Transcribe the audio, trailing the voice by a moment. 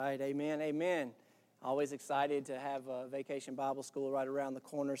All right, amen, amen. Always excited to have Vacation Bible School right around the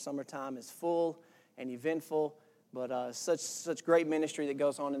corner. Summertime is full and eventful, but such great ministry that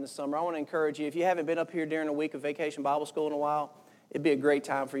goes on in the summer. I want to encourage you, if you haven't been up here during a week of Vacation Bible School in a while, it'd be a great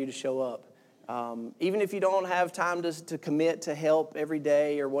time for you to show up. Even if you don't have time to commit to help every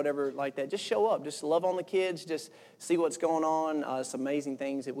day or whatever like that, just show up. Just love on the kids. Just see what's going on. It's amazing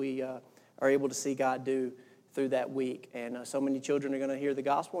things that we are able to see God do through that week. And so many children are going to hear the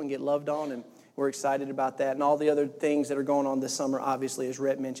gospel and get loved on, and we're excited about that. And all the other things that are going on this summer, obviously, as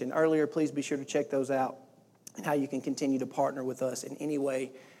Rhett mentioned earlier, please be sure to check those out and how you can continue to partner with us in any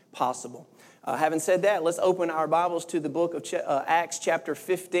way possible. Having said that, let's open our Bibles to the book of Acts chapter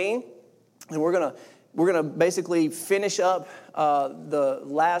 15. And we're gonna basically finish up the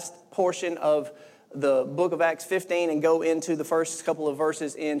last portion of the book of Acts 15 and go into the first couple of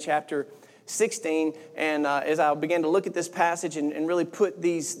verses in chapter 16. And as I began to look at this passage and really put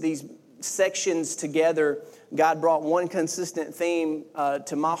these sections together, God brought one consistent theme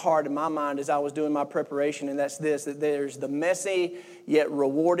to my heart and my mind as I was doing my preparation, and that's this: that there's the messy yet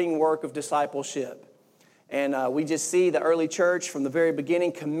rewarding work of discipleship. And we just see the early church from the very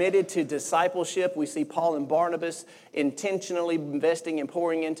beginning committed to discipleship. We see Paul and Barnabas intentionally investing and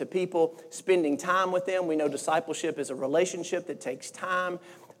pouring into people, spending time with them. We know discipleship is a relationship that takes time.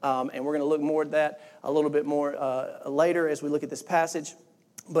 And we're going to look more at that a little bit more later as we look at this passage.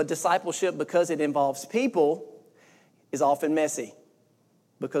 But discipleship, because it involves people, is often messy.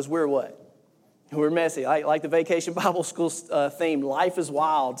 Because we're what? We're messy. Like the Vacation Bible School theme, life is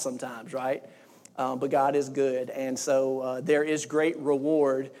wild sometimes, right? But God is good. And so there is great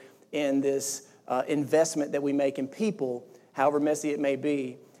reward in this investment that we make in people, however messy it may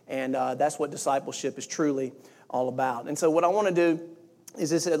be. And that's what discipleship is truly all about. And so what I want to do is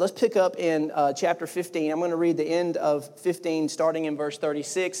this: let's pick up in chapter 15. I'm going to read the end of 15, starting in verse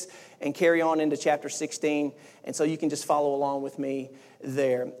 36, and carry on into chapter 16. And so you can just follow along with me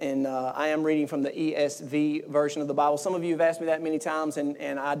there. And I am reading from the ESV version of the Bible. Some of you have asked me that many times,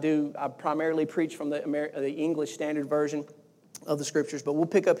 and I primarily preach from the English Standard Version of the Scriptures. But we'll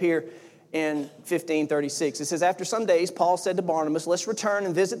pick up here in 15:36. It says, "After some days, Paul said to Barnabas, 'Let's return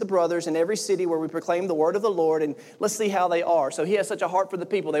and visit the brothers in every city where we proclaim the word of the Lord, and let's see how they are.'" So he has such a heart for the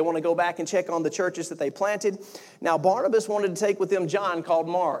people. They want to go back and check on the churches that they planted. Now, Barnabas wanted to take with them John, called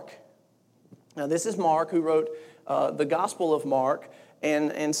Mark. Now, this is Mark, who wrote the Gospel of Mark.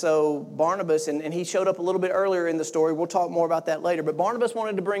 And so Barnabas, and he showed up a little bit earlier in the story. We'll talk more about that later. But Barnabas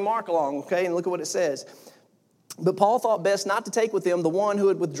wanted to bring Mark along, okay? And look at what it says. "But Paul thought best not to take with them the one who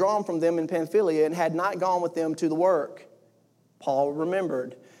had withdrawn from them in Pamphylia and had not gone with them to the work." Paul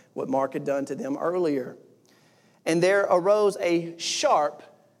remembered what Mark had done to them earlier. "And there arose a sharp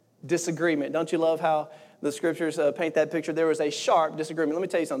disagreement." Don't you love how the scriptures paint that picture? There was a sharp disagreement. Let me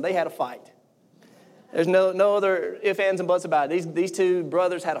tell you something. They had a fight. There's no other ifs, ands, and buts about it. These two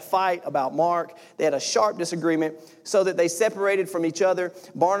brothers had a fight about Mark. They had a sharp disagreement so that they separated from each other.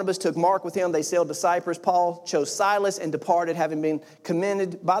 Barnabas took Mark with him. They sailed to Cyprus. Paul chose Silas and departed, having been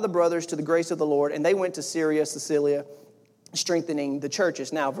commended by the brothers to the grace of the Lord. And they went to Syria, Cilicia, strengthening the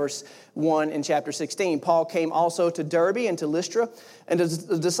churches. Now, verse 1 in chapter 16. "Paul came also to Derbe and to Lystra, and a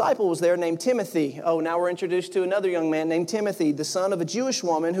disciple was there named Timothy." Oh, now we're introduced to another young man named Timothy, the son of a Jewish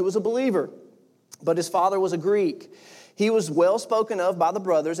woman who was a believer, but his father was a Greek. He was well spoken of by the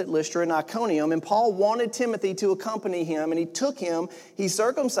brothers at Lystra and Iconium, and Paul wanted Timothy to accompany him, and he took him. He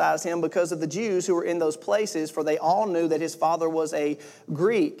circumcised him because of the Jews who were in those places, for they all knew that his father was a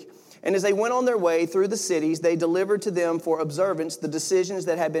Greek. And as they went on their way through the cities, they delivered to them for observance the decisions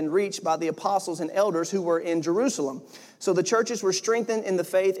that had been reached by the apostles and elders who were in Jerusalem. So the churches were strengthened in the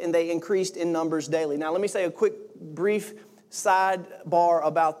faith, and they increased in numbers daily." Now let me say a quick, brief sidebar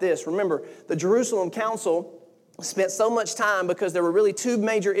about this. Remember, the Jerusalem Council spent so much time because there were really two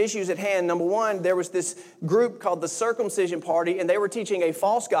major issues at hand. Number one, there was this group called the Circumcision Party, and they were teaching a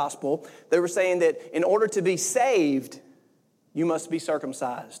false gospel. They were saying that in order to be saved, you must be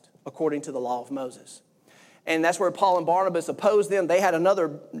circumcised according to the law of Moses. And that's where Paul and Barnabas opposed them. They had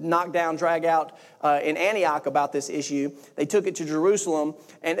another knockdown, drag out in Antioch about this issue. They took it to Jerusalem,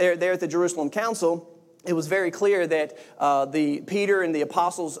 and there at the Jerusalem Council, it was very clear that Peter and the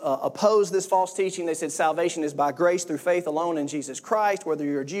apostles opposed this false teaching. They said salvation is by grace through faith alone in Jesus Christ. Whether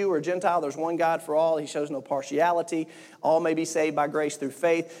you're a Jew or a Gentile, there's one God for all. He shows no partiality. All may be saved by grace through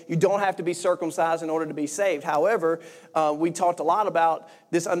faith. You don't have to be circumcised in order to be saved. However, we talked a lot about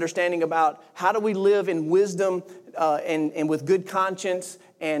this understanding about how do we live in wisdom and with good conscience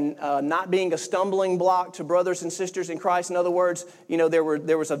and not being a stumbling block to brothers and sisters in Christ. In other words,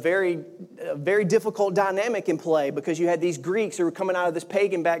 there was a very difficult dynamic in play because you had these Greeks who were coming out of this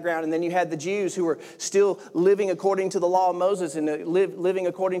pagan background, and then you had the Jews who were still living according to the law of Moses and living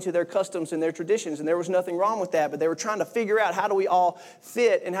according to their customs and their traditions, and there was nothing wrong with that, but they were trying to figure out how do we all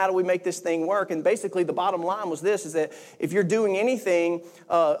fit and how do we make this thing work. And basically the bottom line was this, is that if you're doing anything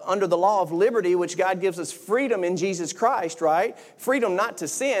under the law of liberty, which God gives us freedom in Jesus Christ, right? Freedom not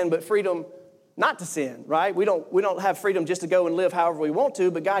to sin, but freedom not to sin, right? We don't have freedom just to go and live however we want to,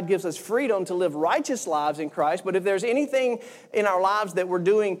 but God gives us freedom to live righteous lives in Christ. But if there's anything in our lives that we're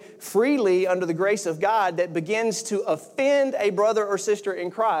doing freely under the grace of God that begins to offend a brother or sister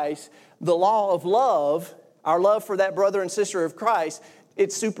in Christ, the law of love, our love for that brother and sister of Christ,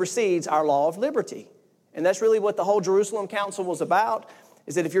 it supersedes our law of liberty. And that's really what the whole Jerusalem Council was about,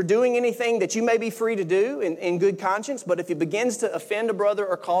 is that if you're doing anything that you may be free to do in good conscience, but if it begins to offend a brother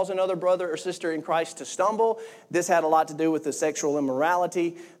or cause another brother or sister in Christ to stumble, this had a lot to do with the sexual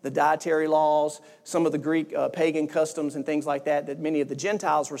immorality, the dietary laws, some of the Greek pagan customs and things like that many of the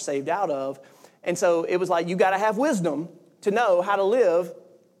Gentiles were saved out of. And so it was like you got to have wisdom to know how to live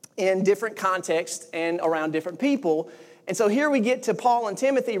in different contexts and around different people. And so here we get to Paul and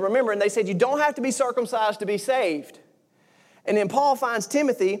Timothy, remember, and they said you don't have to be circumcised to be saved. And then Paul finds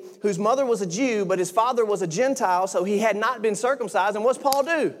Timothy, whose mother was a Jew, but his father was a Gentile, so he had not been circumcised. And what's Paul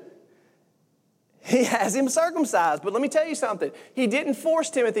do? He has him circumcised. But let me tell you something. He didn't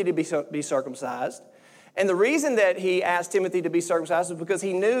force Timothy to be circumcised. And the reason that he asked Timothy to be circumcised was because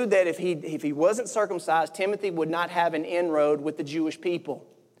he knew that if he wasn't circumcised, Timothy would not have an inroad with the Jewish people.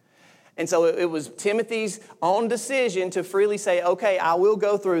 And so it was Timothy's own decision to freely say, okay, I will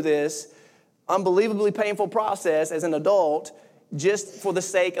go through this unbelievably painful process as an adult just for the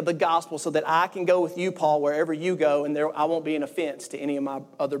sake of the gospel so that I can go with you, Paul, wherever you go, and I won't be an offense to any of my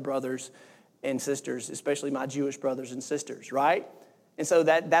other brothers and sisters, especially my Jewish brothers and sisters, right? And so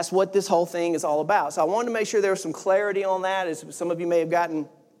that's what this whole thing is all about. So I wanted to make sure there was some clarity on that, as some of you may have gotten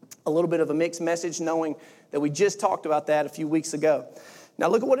a little bit of a mixed message knowing that we just talked about that a few weeks ago. Now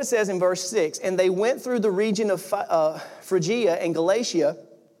look at what it says in verse 6. And they went through the region of Phrygia and Galatia,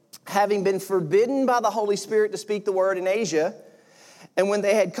 having been forbidden by the Holy Spirit to speak the word in Asia. And when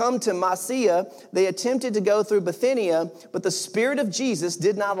they had come to Mysia, they attempted to go through Bithynia, but the Spirit of Jesus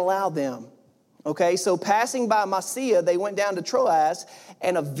did not allow them. Okay, so passing by Mysia, they went down to Troas,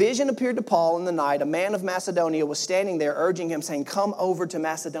 and a vision appeared to Paul in the night. A man of Macedonia was standing there, urging him, saying, "Come over to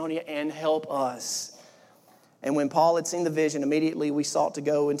Macedonia and help us." And when Paul had seen the vision, immediately we sought to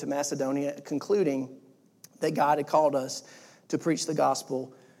go into Macedonia, concluding that God had called us to preach the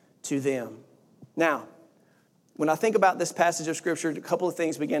gospel to them. Now, when I think about this passage of Scripture, a couple of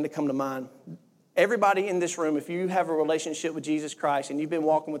things began to come to mind. Everybody in this room, if you have a relationship with Jesus Christ and you've been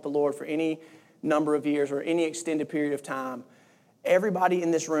walking with the Lord for any number of years or any extended period of time, everybody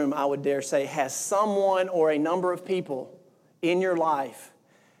in this room, I would dare say, has someone or a number of people in your life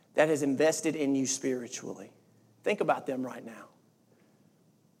that has invested in you spiritually. Think about them right now.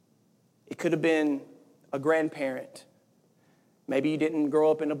 It could have been a grandparent. Maybe you didn't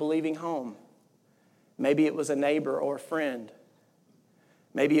grow up in a believing home. Maybe it was a neighbor or a friend.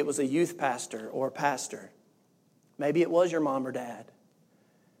 Maybe it was a youth pastor or a pastor. Maybe it was your mom or dad.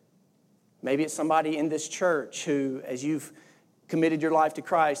 Maybe it's somebody in this church who, as you've committed your life to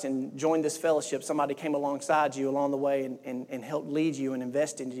Christ and joined this fellowship, somebody came alongside you along the way and helped lead you and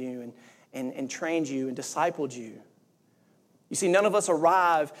invest in you and trained you and discipled you. You see, none of us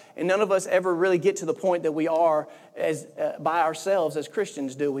arrive and none of us ever really get to the point that we are as by ourselves as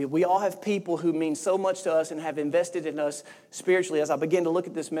Christians, do we? We all have people who mean so much to us and have invested in us spiritually. As I begin to look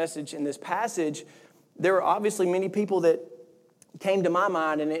at this message and this passage, there are obviously many people that came to my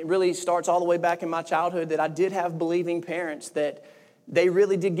mind, and it really starts all the way back in my childhood, that I did have believing parents that they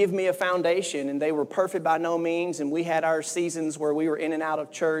really did give me a foundation, and they were perfect by no means, and we had our seasons where we were in and out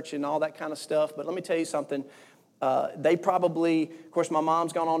of church and all that kind of stuff. But let me tell you something. They probably, of course, my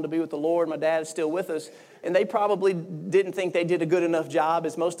mom's gone on to be with the Lord. My dad is still with us. And they probably didn't think they did a good enough job.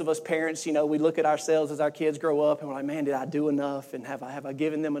 As most of us parents, you know, we look at ourselves as our kids grow up and we're like, man, did I do enough? And have I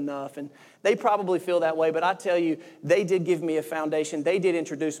given them enough? And they probably feel that way. But I tell you, they did give me a foundation. They did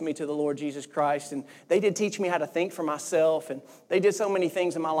introduce me to the Lord Jesus Christ. And they did teach me how to think for myself. And they did so many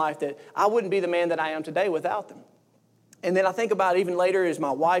things in my life that I wouldn't be the man that I am today without them. And then I think about even later as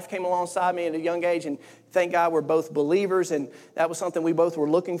my wife came alongside me at a young age, and thank God we're both believers, and that was something we both were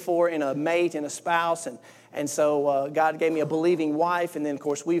looking for in a mate and a spouse. And so God gave me a believing wife, and then, of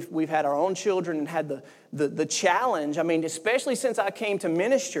course, we've had our own children and had the challenge. I mean, especially since I came to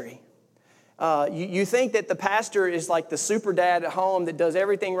ministry. You think that the pastor is like the super dad at home that does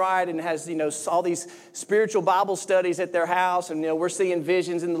everything right and has, all these spiritual Bible studies at their house. And, we're seeing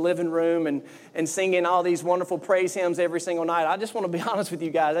visions in the living room and singing all these wonderful praise hymns every single night. I just want to be honest with you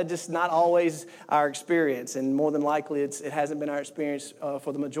guys. That's just not always our experience. And more than likely, it hasn't been our experience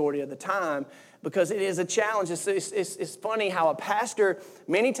for the majority of the time, because it is a challenge. It's funny how a pastor,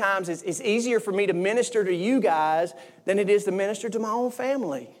 many times, it's easier for me to minister to you guys than it is to minister to my own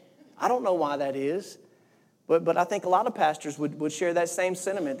family. I don't know why that is, but I think a lot of pastors would share that same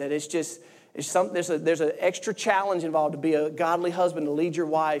sentiment, that there's an extra challenge involved to be a godly husband, to lead your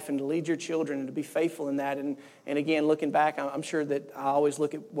wife and to lead your children and to be faithful in that. And again, looking back, I'm sure that I always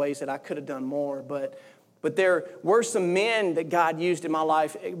look at ways that I could have done more, but there were some men that God used in my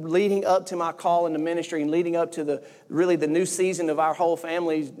life leading up to my call into ministry and leading up to the new season of our whole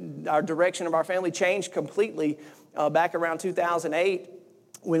family. Our direction of our family changed completely back around 2008.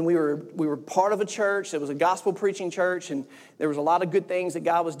 When we were part of a church. It was a gospel preaching church, and there was a lot of good things that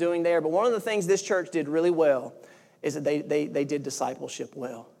God was doing there. But one of the things this church did really well is that they did discipleship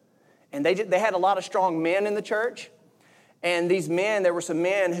well. And they had a lot of strong men in the church. And these men, there were some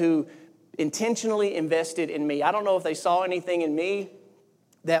men who intentionally invested in me. I don't know if they saw anything in me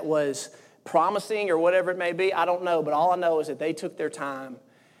that was promising or whatever it may be. I don't know. But all I know is that they took their time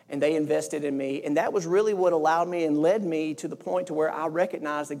and they invested in me. And that was really what allowed me and led me to the point to where I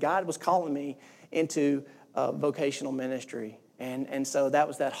recognized that God was calling me into vocational ministry. And so that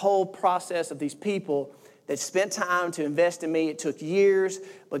was that whole process of these people that spent time to invest in me. It took years,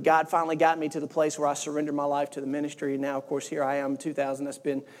 but God finally got me to the place where I surrendered my life to the ministry. And now, of course, here I am, 2000. That's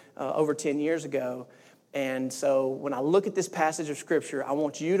been over 10 years ago. And so when I look at this passage of Scripture, I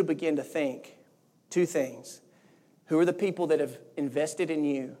want you to begin to think two things. Who are the people that have invested in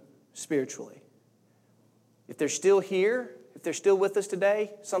you spiritually? If they're still here, if they're still with us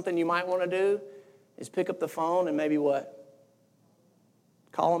today, something you might want to do is pick up the phone and maybe what?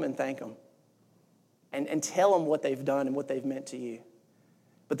 Call them and thank them. And tell them what they've done and what they've meant to you.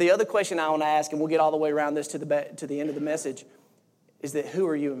 But the other question I want to ask, and we'll get all the way around this to the end of the message, is that who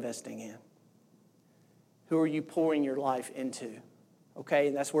are you investing in? Who are you pouring your life into? Okay,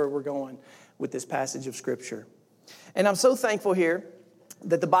 and that's where we're going with this passage of Scripture. And I'm so thankful here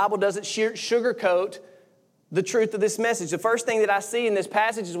that the Bible doesn't sugarcoat the truth of this message. The first thing that I see in this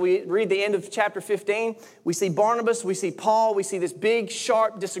passage is we read the end of chapter 15. We see Barnabas, we see Paul, we see this big,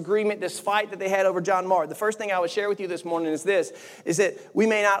 sharp disagreement, this fight that they had over John Mark. The first thing I would share with you this morning is this, is that we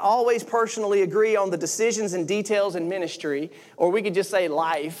may not always personally agree on the decisions and details in ministry, or we could just say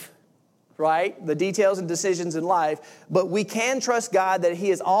life, right? The details and decisions in life, but we can trust God that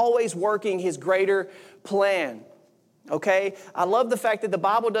He is always working His greater plan. Okay? I love the fact that the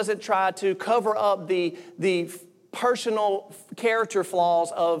Bible doesn't try to cover up the personal character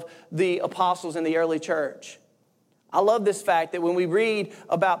flaws of the apostles in the early church. I love this fact that when we read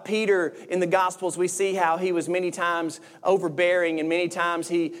about Peter in the Gospels, we see how he was many times overbearing, and many times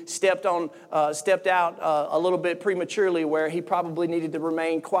he stepped out a little bit prematurely, where he probably needed to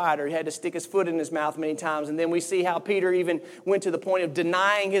remain quiet, or he had to stick his foot in his mouth many times. And then we see how Peter even went to the point of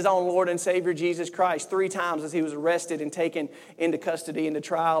denying his own Lord and Savior Jesus Christ 3 times as he was arrested and taken into custody, into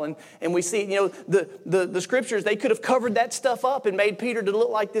trial. And we see, the Scriptures, they could have covered that stuff up and made Peter to look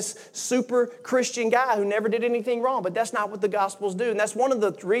like this super Christian guy who never did anything wrong. But that's not what the Gospels do. And that's one of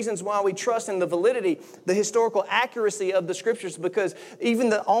the reasons why we trust in the validity, the historical accuracy of the Scriptures, because even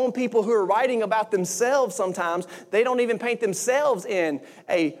the own people who are writing about themselves sometimes, they don't even paint themselves in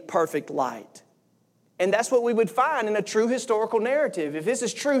a perfect light. And that's what we would find in a true historical narrative. If this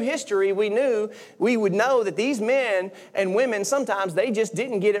is true history, we would know that these men and women, sometimes they just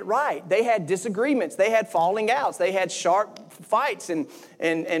didn't get it right. They had disagreements. They had falling outs. They had sharp fights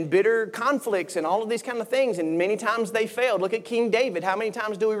and bitter conflicts and all of these kind of things. And many times they failed. Look at King David. How many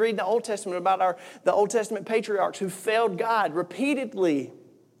times do we read in the Old Testament about the Old Testament patriarchs who failed God repeatedly?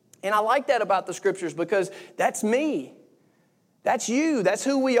 And I like that about the Scriptures, because that's me. That's you. That's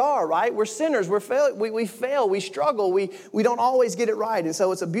who we are, right? We're sinners. We fail. We struggle. We don't always get it right. And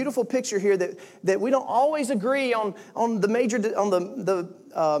so it's a beautiful picture here that we don't always agree on the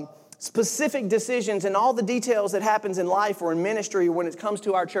specific decisions and all the details that happens in life or in ministry when it comes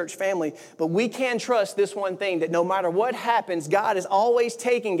to our church family. But we can trust this one thing, that no matter what happens, God is always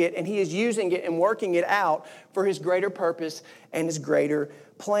taking it and He is using it and working it out for His greater purpose and His greater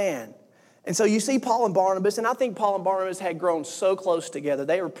plan. And so you see Paul and Barnabas, and I think Paul and Barnabas had grown so close together.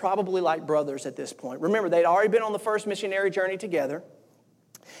 They were probably like brothers at this point. Remember, they'd already been on the first missionary journey together.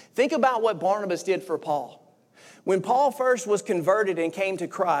 Think about what Barnabas did for Paul. When Paul first was converted and came to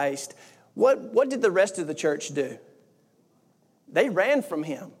Christ, what did the rest of the church do? They ran from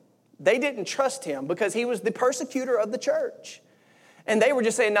him. They didn't trust him because he was the persecutor of the church. And they were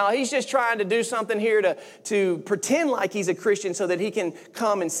just saying, no, he's just trying to do something here to pretend like he's a Christian so that he can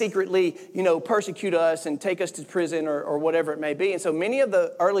come and secretly, persecute us and take us to prison or whatever it may be. And so many of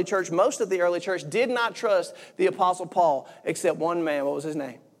the early church, most of the early church did not trust the Apostle Paul except one man. What was his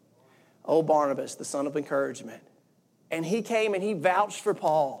name? Old Barnabas, the son of encouragement. And he came and he vouched for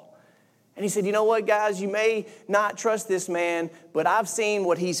Paul. And he said, you know what, guys, you may not trust this man, but I've seen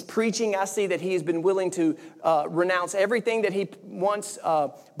what he's preaching. I see that he has been willing to renounce everything that he once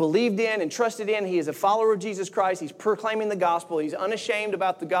believed in and trusted in. He is a follower of Jesus Christ. He's proclaiming the gospel. He's unashamed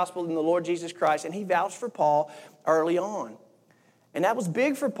about the gospel in the Lord Jesus Christ. And he vouched for Paul early on. And that was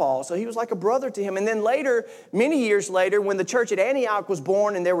big for Paul, so he was like a brother to him. And then later, many years later, when the church at Antioch was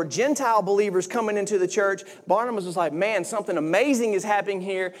born and there were Gentile believers coming into the church, Barnabas was like, man, something amazing is happening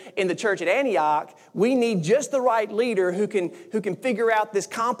here in the church at Antioch. We need just the right leader who can figure out this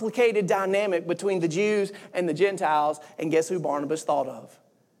complicated dynamic between the Jews and the Gentiles. And guess who Barnabas thought of?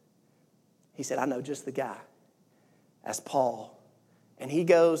 He said, I know just the guy. That's Paul. And he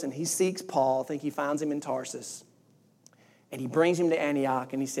goes and he seeks Paul. I think he finds him in Tarsus. And he brings him to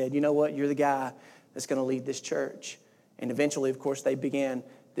Antioch, and he said, you know what, you're the guy that's going to lead this church. And eventually, of course, they began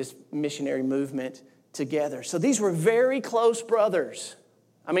this missionary movement together. So these were very close brothers.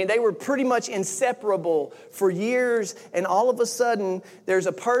 I mean, they were pretty much inseparable for years, and all of a sudden, there's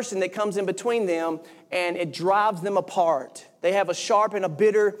a person that comes in between them, and it drives them apart. They have a sharp and a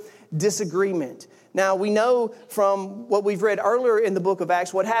bitter disagreement. Now, we know from what we've read earlier in the book of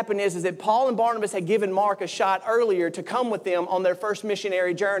Acts, what happened is that Paul and Barnabas had given Mark a shot earlier to come with them on their first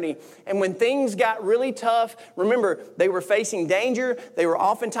missionary journey. And when things got really tough, remember, they were facing danger. They were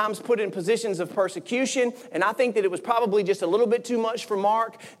oftentimes put in positions of persecution. And I think that it was probably just a little bit too much for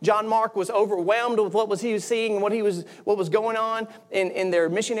Mark. John Mark was overwhelmed with he was seeing and what was going on in their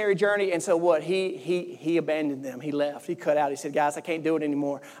missionary journey. And so what? He abandoned them. He left. He cut out. He said, guys, I can't do it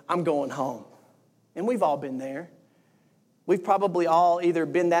anymore. I'm going home. And we've all been there. We've probably all either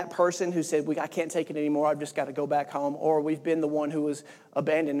been that person who said, I can't take it anymore, I've just got to go back home, or we've been the one who was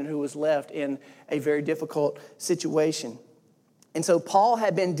abandoned and who was left in a very difficult situation. And so Paul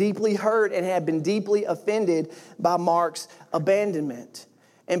had been deeply hurt and had been deeply offended by Mark's abandonment.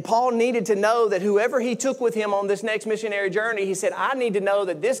 And Paul needed to know that whoever he took with him on this next missionary journey, he said, I need to know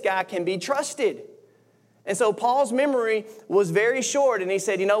that this guy can be trusted. And so Paul's memory was very short, and he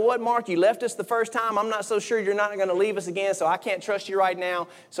said, you know what, Mark, you left us the first time. I'm not so sure you're not going to leave us again, so I can't trust you right now.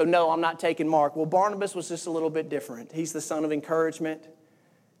 So no, I'm not taking Mark. Well, Barnabas was just a little bit different. He's the son of encouragement.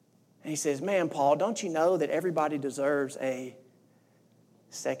 And he says, man, Paul, don't you know that everybody deserves a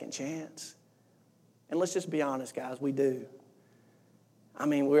second chance? And let's just be honest, guys, we do. I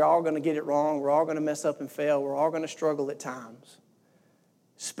mean, we're all going to get it wrong. We're all going to mess up and fail. We're all going to struggle at times.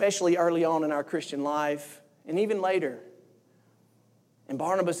 Especially early on in our Christian life, and even later. And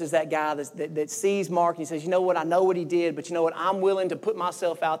Barnabas is that guy that sees Mark and he says, you know what, I know what he did, but you know what, I'm willing to put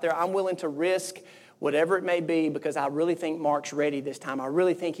myself out there. I'm willing to risk whatever it may be because I really think Mark's ready this time. I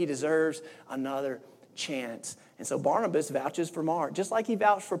really think he deserves another chance. And so Barnabas vouches for Mark, just like he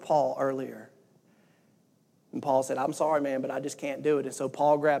vouched for Paul earlier. And Paul said, I'm sorry, man, but I just can't do it. And so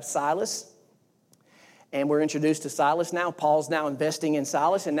Paul grabs Silas. And we're introduced to Silas now. Paul's now investing in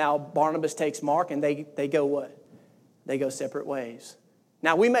Silas. And now Barnabas takes Mark and they go what? They go separate ways.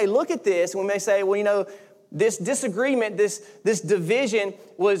 Now we may look at this and we may say, well, you know, this disagreement, this division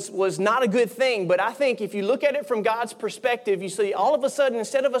was not a good thing. But I think if you look at it from God's perspective, you see all of a sudden,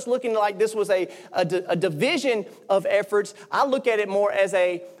 instead of us looking like this was a division of efforts, I look at it more as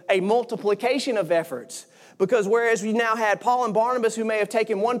a multiplication of efforts. Because whereas we now had Paul and Barnabas who may have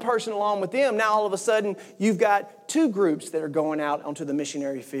taken one person along with them, now all of a sudden you've got two groups that are going out onto the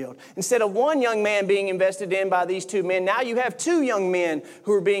missionary field. Instead of one young man being invested in by these two men, now you have two young men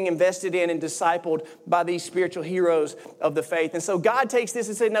who are being invested in and discipled by these spiritual heroes of the faith. And so God takes this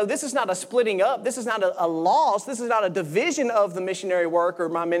and says, no, this is not a splitting up. This is not a loss. This is not a division of the missionary work or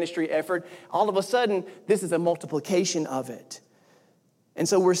my ministry effort. All of a sudden, this is a multiplication of it. And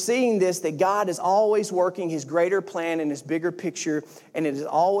so we're seeing this, that God is always working his greater plan and his bigger picture, and it is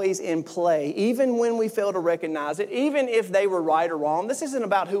always in play, even when we fail to recognize it, even if they were right or wrong. This isn't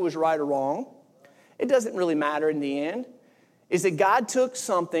about who was right or wrong. It doesn't really matter in the end. is that God took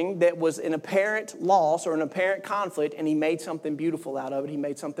something that was an apparent loss or an apparent conflict, and he made something beautiful out of it. He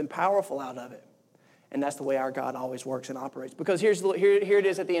made something powerful out of it. And that's the way our God always works and operates. Because here it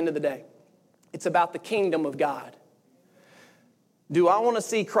is at the end of the day. It's about the kingdom of God. Do I want to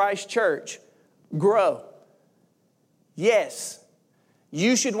see Christ Church grow? Yes.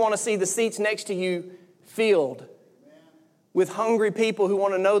 You should want to see the seats next to you filled with hungry people who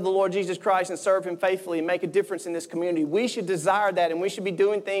want to know the Lord Jesus Christ and serve Him faithfully and make a difference in this community. We should desire that, and we should be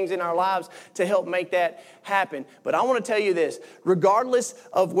doing things in our lives to help make that happen. But I want to tell you this, regardless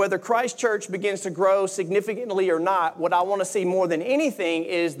of whether Christ Church begins to grow significantly or not, what I want to see more than anything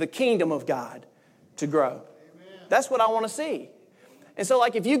is the kingdom of God to grow. Amen. That's what I want to see. And so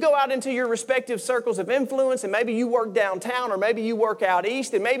like if you go out into your respective circles of influence and maybe you work downtown or maybe you work out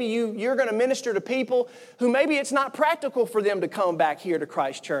east and maybe you're going to minister to people who maybe it's not practical for them to come back here to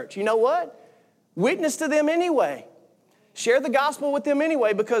Christ Church. You know what? Witness to them anyway. Share the gospel with them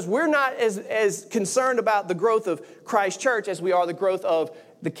anyway, because we're not as concerned about the growth of Christ Church as we are the growth of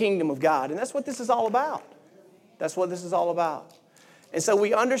the kingdom of God. And that's what this is all about. That's what this is all about. And so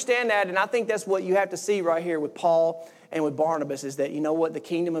we understand that, and I think that's what you have to see right here with Paul and with Barnabas, is that, you know what, the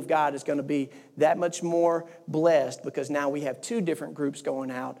kingdom of God is going to be that much more blessed because now we have two different groups going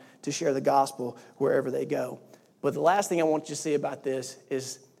out to share the gospel wherever they go. But the last thing I want you to see about this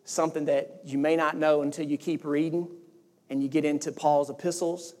is something that you may not know until you keep reading and you get into Paul's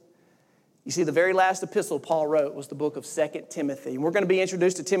epistles. You see, the very last epistle Paul wrote was the book of 2 Timothy. And we're going to be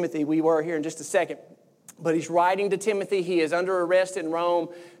introduced to Timothy. We were here in just a second. But he's writing to Timothy. He is under arrest in Rome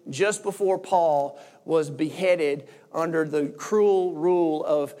just before Paul was beheaded under the cruel rule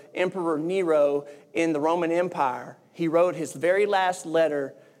of Emperor Nero in the Roman Empire. He wrote his very last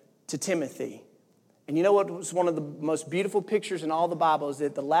letter to Timothy. And you know what was one of the most beautiful pictures in all the Bible is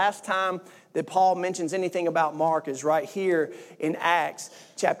that the last time that Paul mentions anything about Mark is right here in Acts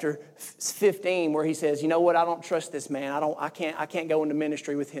chapter 15, where he says, you know what, I don't trust this man. I can't go into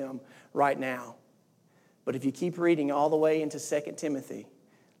ministry with him right now. But if you keep reading all the way into 2 Timothy,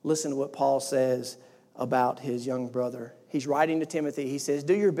 listen to what Paul says about his young brother. He's writing to Timothy. He says,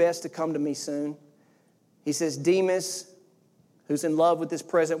 do your best to come to me soon. He says, Demas, who's in love with this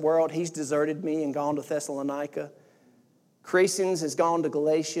present world, he's deserted me and gone to Thessalonica. Crescens has gone to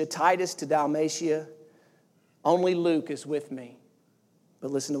Galatia, Titus to Dalmatia. Only Luke is with me.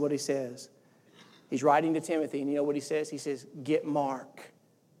 But listen to what he says. He's writing to Timothy, and you know what he says? He says, get Mark.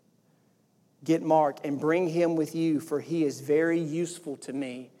 Get Mark and bring him with you, for he is very useful to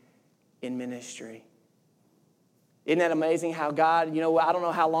me in ministry. Isn't that amazing how God, I don't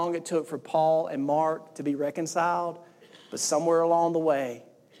know how long it took for Paul and Mark to be reconciled, but somewhere along the way,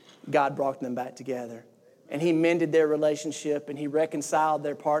 God brought them back together. And he mended their relationship and he reconciled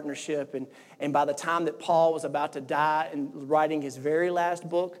their partnership. And by the time that Paul was about to die and writing his very last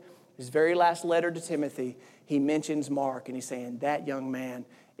book, his very last letter to Timothy, he mentions Mark and he's saying, that young man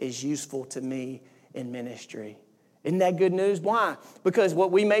is useful to me in ministry. Isn't that good news? Why? Because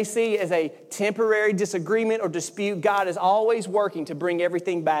what we may see as a temporary disagreement or dispute, God is always working to bring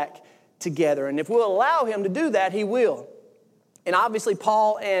everything back together. And if we'll allow him to do that, he will. And obviously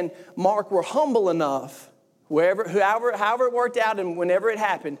Paul and Mark were humble enough, however it worked out and whenever it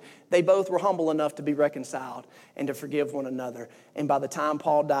happened, they both were humble enough to be reconciled and to forgive one another. And by the time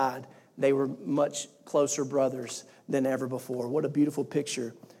Paul died, they were much closer brothers than ever before. What a beautiful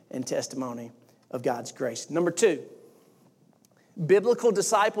picture and testimony of God's grace. Number 2, biblical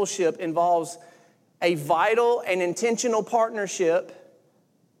discipleship involves a vital and intentional partnership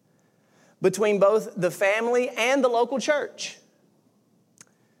between both the family and the local church.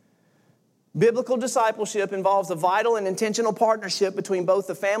 Biblical discipleship involves a vital and intentional partnership between both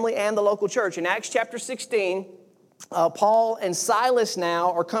the family and the local church. In Acts chapter 16, Paul and Silas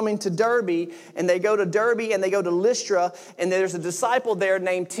now are coming to Derbe, and they go to Derbe and they go to Lystra, and there's a disciple there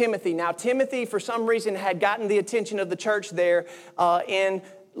named Timothy. Now, Timothy, for some reason, had gotten the attention of the church there in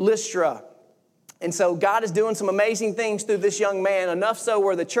Lystra. And so God is doing some amazing things through this young man, enough so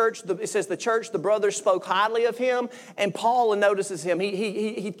where the brothers spoke highly of him, and Paul notices him.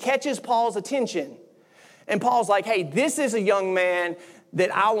 He catches Paul's attention. And Paul's like, hey, this is a young man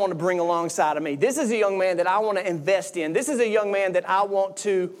that I want to bring alongside of me. This is a young man that I want to invest in. This is a young man that I want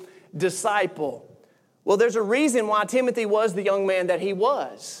to disciple. Well, there's a reason why Timothy was the young man that he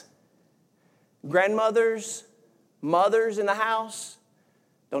was. Grandmothers, mothers in the house,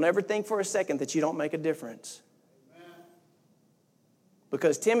 don't ever think for a second that you don't make a difference.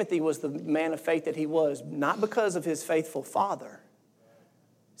 Because Timothy was the man of faith that he was, not because of his faithful father.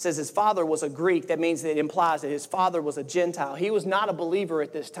 It says his father was a Greek. That means it implies that his father was a Gentile. He was not a believer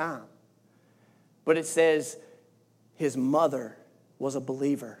at this time. But it says his mother was a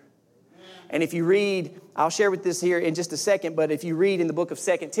believer. And if you read, I'll share with this here in just a second, but if you read in the book of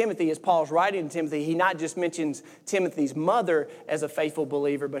 2 Timothy, as Paul's writing to Timothy, he not just mentions Timothy's mother as a faithful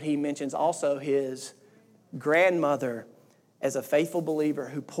believer, but he mentions also his grandmother as a faithful believer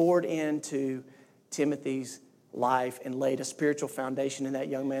who poured into Timothy's life and laid a spiritual foundation in that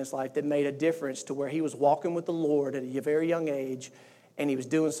young man's life that made a difference to where he was walking with the Lord at a very young age, and he was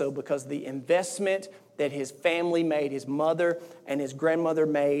doing so because of the investment that his family made, his mother and his grandmother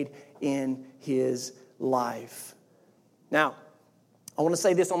made in his life. Now, I want to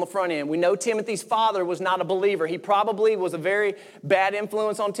say this on the front end. We know Timothy's father was not a believer. He probably was a very bad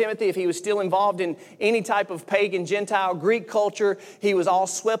influence on Timothy if he was still involved in any type of pagan, Gentile, Greek culture. He was all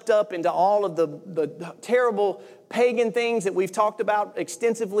swept up into all of the terrible pagan things that we've talked about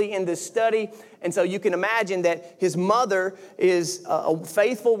extensively in this study. And so you can imagine that his mother is a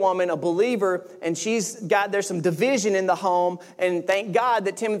faithful woman, a believer, and there's some division in the home. And thank God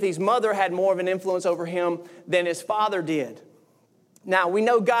that Timothy's mother had more of an influence over him than his father did. Now, we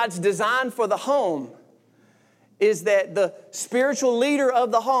know God's design for the home is that the spiritual leader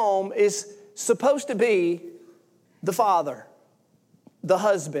of the home is supposed to be the father, the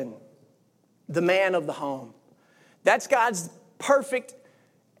husband, the man of the home. That's God's perfect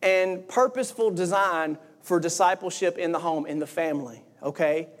and purposeful design for discipleship in the home, in the family,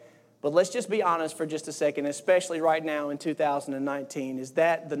 okay? But let's just be honest for just a second, especially right now in 2019. Is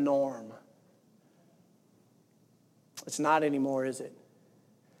that the norm? It's not anymore, is it?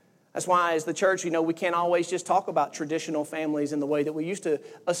 That's why as the church, we can't always just talk about traditional families in the way that we used to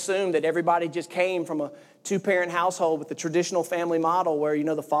assume that everybody just came from a two-parent household with the traditional family model where,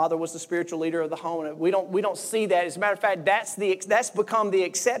 the father was the spiritual leader of the home. And we don't see that. As a matter of fact, that's become the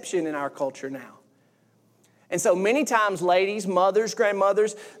exception in our culture now. And so many times, ladies, mothers,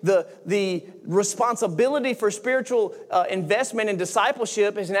 grandmothers, the responsibility for spiritual investment and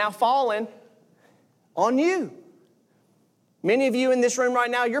discipleship is now fallen on you. Many of you in this room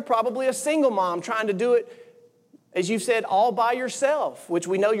right now, you're probably a single mom trying to do it, as you've said, all by yourself, which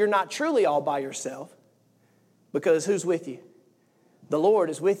we know you're not truly all by yourself, because who's with you? The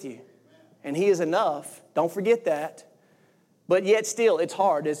Lord is with you, and He is enough. Don't forget that. But yet still, it's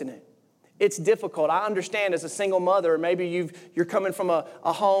hard, isn't it? It's difficult. I understand as a single mother, maybe you're coming from a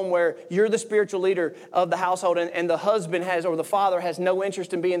home where you're the spiritual leader of the household and the husband or the father has no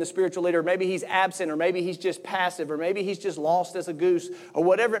interest in being the spiritual leader. Maybe he's absent, or maybe he's just passive, or maybe he's just lost as a goose, or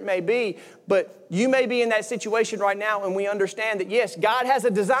whatever it may be. But you may be in that situation right now, and we understand that, yes, God has a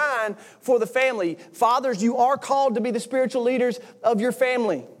design for the family. Fathers, you are called to be the spiritual leaders of your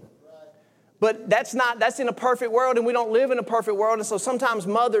family. But that's in a perfect world, and we don't live in a perfect world. And so sometimes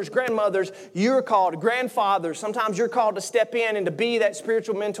mothers, grandmothers, you're called, grandfathers, sometimes you're called to step in and to be that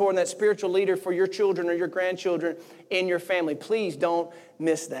spiritual mentor and that spiritual leader for your children or your grandchildren in your family. Please don't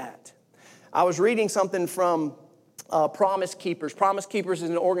miss that. I was reading something from Promise Keepers. Promise Keepers is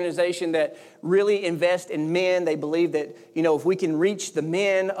an organization that really invests in men. They believe that, if we can reach the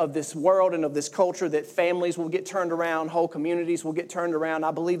men of this world and of this culture, that families will get turned around, whole communities will get turned around.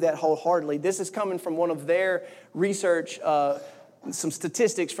 I believe that wholeheartedly. This is coming from one of their research, some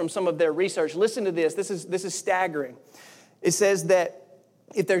statistics from some of their research. Listen to this. This is staggering. It says that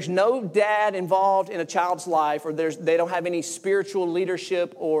if there's no dad involved in a child's life, or they don't have any spiritual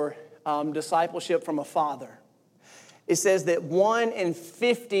leadership or discipleship from a father, it says that 1 in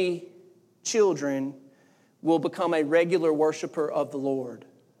 50 children will become a regular worshiper of the Lord.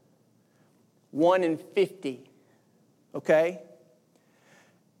 1 in 50, okay?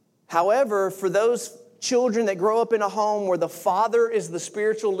 However, for those children that grow up in a home where the father is the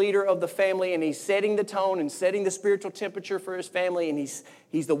spiritual leader of the family and he's setting the tone and setting the spiritual temperature for his family, and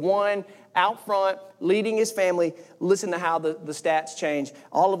he's the one out front leading his family, listen to how the stats change.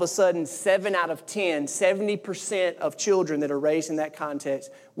 All of a sudden, 7 out of 10, 70% of children that are raised in that context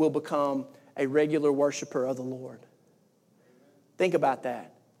will become a regular worshiper of the Lord. Think about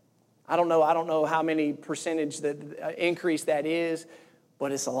that. I don't know how many percentage that increase that is,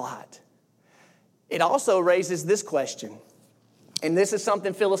 but it's a lot. It also raises this question, and this is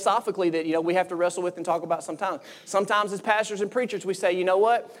something philosophically that we have to wrestle with and talk about sometimes. Sometimes as pastors and preachers, we say,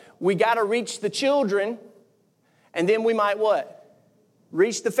 what? We got to reach the children, and then we might what?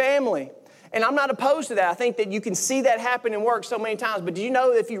 Reach the family. And I'm not opposed to that. I think that you can see that happen in work so many times. But do you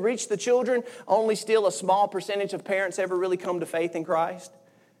know that if you reach the children, only still a small percentage of parents ever really come to faith in Christ?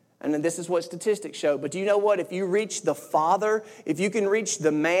 And then this is what statistics show. But do you know what? If you reach the father, if you can reach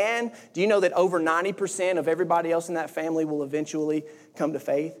the man, do you know that over 90% of everybody else in that family will eventually come to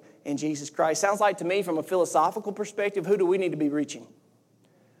faith in Jesus Christ? Sounds like to me, from a philosophical perspective, who do we need to be reaching?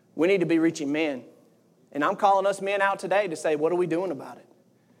 We need to be reaching men. And I'm calling us men out today to say, what are we doing about it?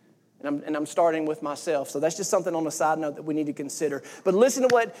 And I'm starting with myself. So that's just something on a side note that we need to consider. But listen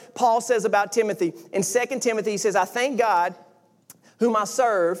to what Paul says about Timothy. In 2 Timothy, he says, I thank God, whom I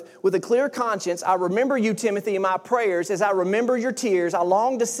serve with a clear conscience. I remember you, Timothy, in my prayers. As I remember your tears, I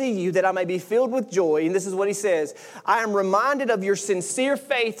long to see you that I may be filled with joy. And this is what he says. I am reminded of your sincere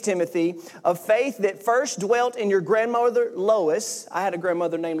faith, Timothy, of faith that first dwelt in your grandmother Lois. I had a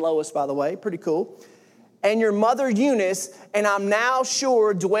grandmother named Lois, by the way. Pretty cool. And your mother Eunice, and I'm now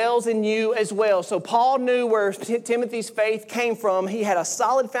sure dwells in you as well. So Paul knew where Timothy's faith came from. He had a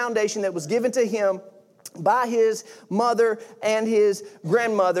solid foundation that was given to him by his mother and his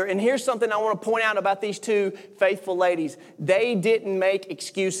grandmother. And here's something I want to point out about these two faithful ladies. They didn't make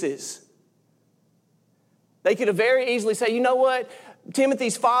excuses. They could have very easily said, you know what?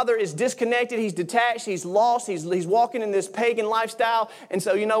 Timothy's father is disconnected. He's detached. He's lost. He's walking in this pagan lifestyle. And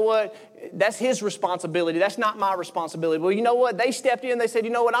so, you know what? That's his responsibility. That's not my responsibility. Well, you know what? They stepped in. They said, you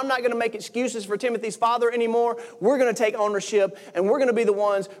know what? I'm not going to make excuses for Timothy's father anymore. We're going to take ownership, and we're going to be the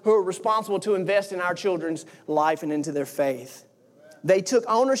ones who are responsible to invest in our children's life and into their faith. They took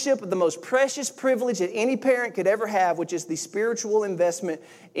ownership of the most precious privilege that any parent could ever have, which is the spiritual investment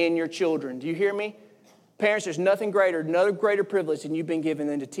in your children. Do you hear me? Parents, there's nothing greater, no greater privilege than you've been given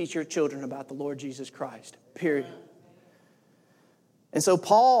than to teach your children about the Lord Jesus Christ, period. And so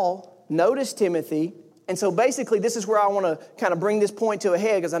Paul noticed Timothy, and so basically this is where I want to kind of bring this point to a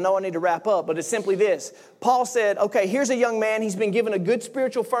head because I know I need to wrap up, but it's simply this. Paul said, okay, here's a young man. He's been given a good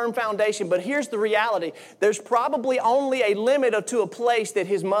spiritual firm foundation, but here's the reality. There's probably only a limit to a place that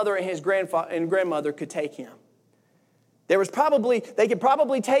his mother and his grandmother could take him. They could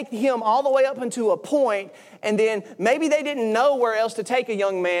probably take him all the way up into a point, and then maybe they didn't know where else to take a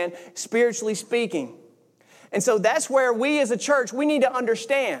young man, spiritually speaking. And so that's where we as a church, we need to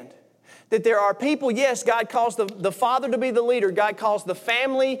understand that there are people, yes, God calls the father to be the leader. God calls the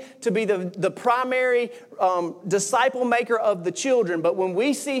family to be the primary disciple maker of the children. But when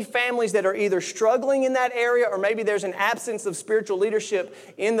we see families that are either struggling in that area or maybe there's an absence of spiritual leadership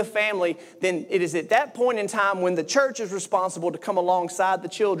in the family, then it is at that point in time when the church is responsible to come alongside the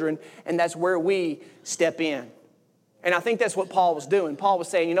children, and that's where we step in. And I think that's what Paul was doing. Paul was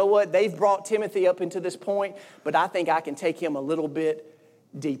saying, you know what? They've brought Timothy up into this point, but I think I can take him a little bit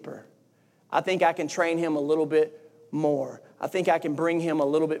deeper. I think I can train him a little bit more. I think I can bring him a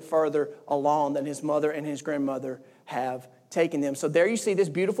little bit further along than his mother and his grandmother have taken them. So there you see this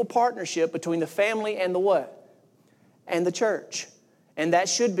beautiful partnership between the family and the what? And the church. And that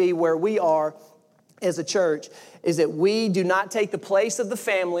should be where we are as a church, is that we do not take the place of the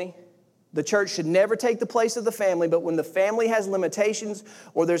family. The church should never take the place of the family, but when the family has limitations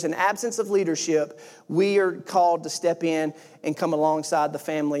or there's an absence of leadership, we are called to step in and come alongside the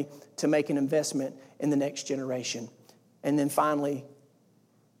family to make an investment in the next generation. And then finally,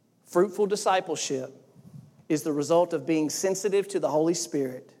 fruitful discipleship is the result of being sensitive to the Holy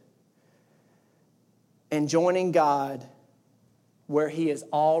Spirit and joining God where He is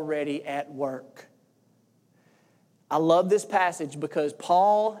already at work. I love this passage because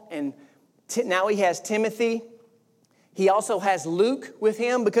Paul, and now he has Timothy. He also has Luke with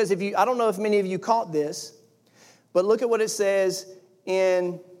him because I don't know if many of you caught this, but look at what it says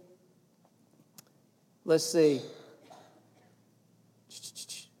in, let's see,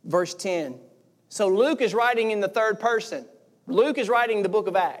 verse 10. So Luke is writing in the third person. Luke is writing the book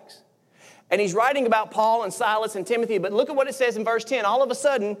of Acts. And he's writing about Paul and Silas and Timothy, but look at what it says in verse 10. All of a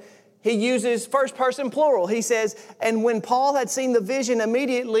sudden, he uses first person plural. He says, and when Paul had seen the vision,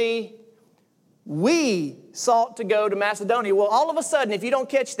 immediately we sought to go to Macedonia. Well, all of a sudden, if you don't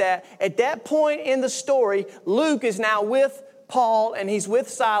catch that, at that point in the story, Luke is now with Paul, and he's with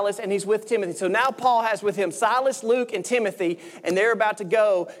Silas, and he's with Timothy. So now Paul has with him Silas, Luke, and Timothy, and they're about to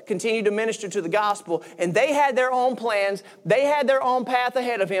go continue to minister to the gospel. And they had their own plans. They had their own path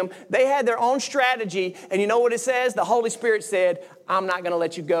ahead of him. They had their own strategy. And you know what it says? The Holy Spirit said, I'm not going to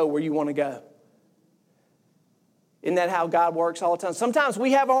let you go where you want to go. Isn't that how God works all the time? Sometimes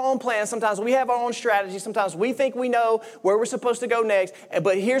we have our own plans. Sometimes we have our own strategy. Sometimes we think we know where we're supposed to go next.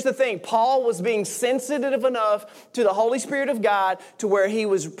 But here's the thing. Paul was being sensitive enough to the Holy Spirit of God to where he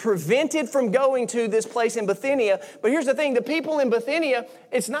was prevented from going to this place in Bithynia. But here's the thing. The people in Bithynia,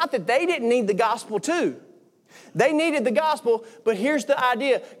 it's not that they didn't need the gospel too. They needed the gospel, but here's the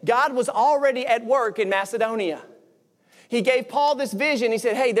idea. God was already at work in Macedonia. He gave Paul this vision. He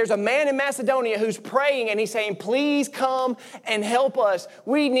said, hey, there's a man in Macedonia who's praying, and he's saying, please come and help us.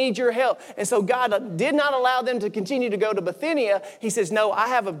 We need your help. And so God did not allow them to continue to go to Bithynia. He says, no, I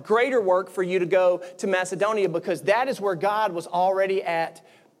have a greater work for you to go to Macedonia, because that is where God was already at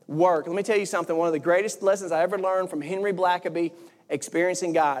work. Let me tell you something. One of the greatest lessons I ever learned from Henry Blackaby,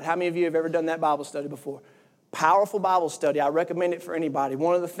 Experiencing God. How many of you have ever done that Bible study before? Powerful Bible study. I recommend it for anybody.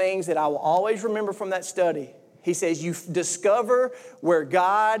 One of the things that I will always remember from that study, he says, you discover where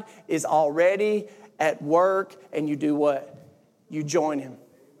God is already at work and you do what? You join Him.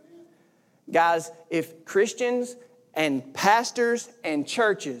 Guys, if Christians and pastors and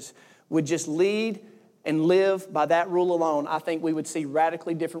churches would just lead and live by that rule alone, I think we would see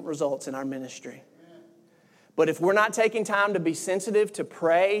radically different results in our ministry. But if we're not taking time to be sensitive, to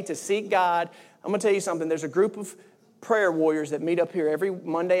pray, to seek God, I'm going to tell you something. There's a group of prayer warriors that meet up here every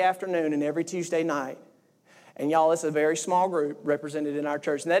Monday afternoon and every Tuesday night. And y'all, it's a very small group represented in our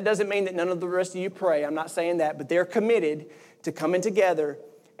church. And that doesn't mean that none of the rest of you pray. I'm not saying that. But they're committed to coming together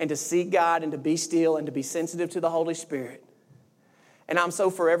and to seek God and to be still and to be sensitive to the Holy Spirit. And I'm so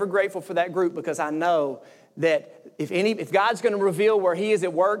forever grateful for that group because I know that if God's going to reveal where He is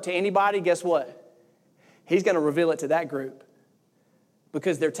at work to anybody, guess what? He's going to reveal it to that group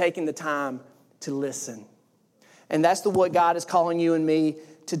because they're taking the time to listen. And that's what God is calling you and me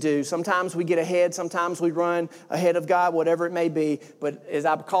to do. Sometimes we get ahead. Sometimes we run ahead of God, whatever it may be. But as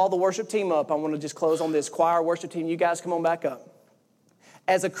I call the worship team up, I want to just close on this. Choir, worship team, you guys come on back up.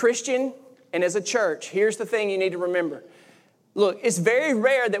 As a Christian and as a church, here's the thing you need to remember. Look, it's very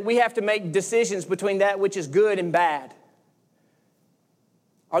rare that we have to make decisions between that which is good and bad.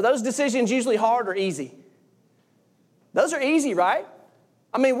 Are those decisions usually hard or easy? Those are easy, right?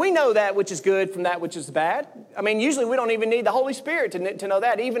 I mean, we know that which is good from that which is bad. I mean, usually we don't even need the Holy Spirit to know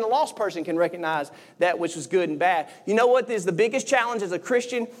that. Even a lost person can recognize that which is good and bad. You know what is the biggest challenge as a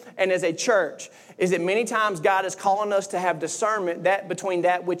Christian and as a church is that many times God is calling us to have discernment between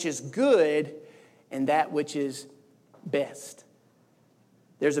that which is good and that which is best.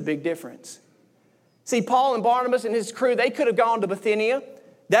 There's a big difference. See, Paul and Barnabas and his crew, they could have gone to Bithynia.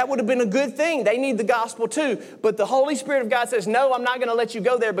 That would have been a good thing. They need the gospel too. But the Holy Spirit of God says, no, I'm not going to let you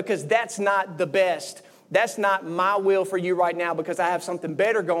go there because that's not the best. That's not my will for you right now because I have something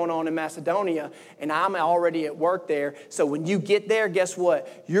better going on in Macedonia and I'm already at work there. So when you get there, guess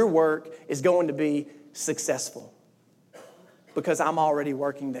what? Your work is going to be successful because I'm already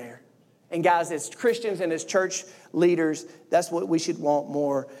working there. And guys, as Christians and as church leaders, that's what we should want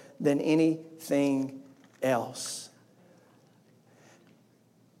more than anything else.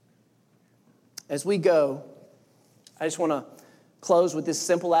 As we go, I just want to close with this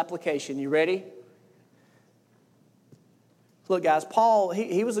simple application. You ready? Look, guys, Paul,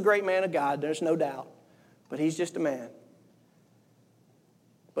 he was a great man of God, there's no doubt. But he's just a man.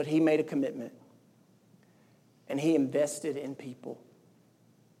 But he made a commitment. And he invested in people.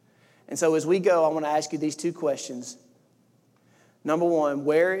 And so as we go, I want to ask you these two questions. Number one,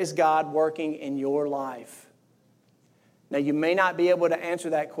 where is God working in your life? Now, you may not be able to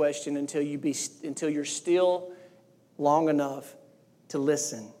answer that question until you're still long enough to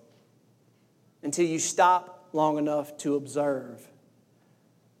listen, until you stop long enough to observe.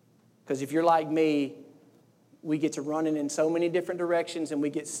 Because if you're like me, we get to running in so many different directions and we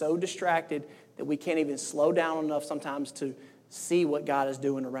get so distracted that we can't even slow down enough sometimes to see what God is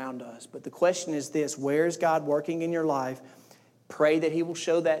doing around us. But the question is this, where is God working in your life? Pray that He will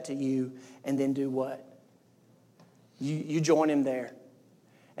show that to you and then do what? You join Him there.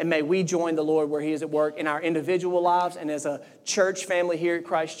 And may we join the Lord where He is at work in our individual lives and as a church family here at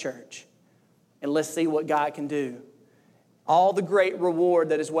Christ Church. And let's see what God can do. All the great reward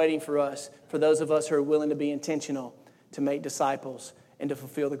that is waiting for us, for those of us who are willing to be intentional to make disciples and to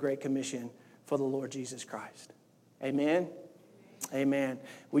fulfill the Great Commission for the Lord Jesus Christ. Amen. Amen.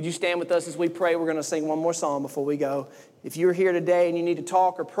 Would you stand with us as we pray? We're going to sing one more song before we go. If you're here today and you need to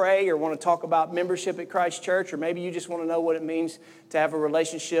talk or pray or want to talk about membership at Christ Church, or maybe you just want to know what it means to have a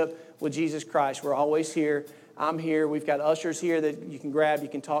relationship with Jesus Christ, we're always here. I'm here. We've got ushers here that you can grab, you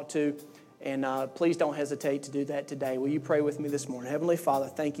can talk to. And please don't hesitate to do that today. Will you pray with me this morning? Heavenly Father,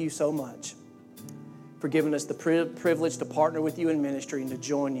 thank you so much for giving us the privilege to partner with you in ministry and to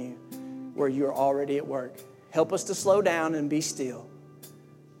join you where you are already at work. Help us to slow down and be still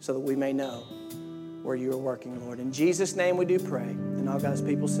so that we may know where you are working, Lord. In Jesus' name we do pray. And all God's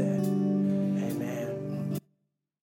people said,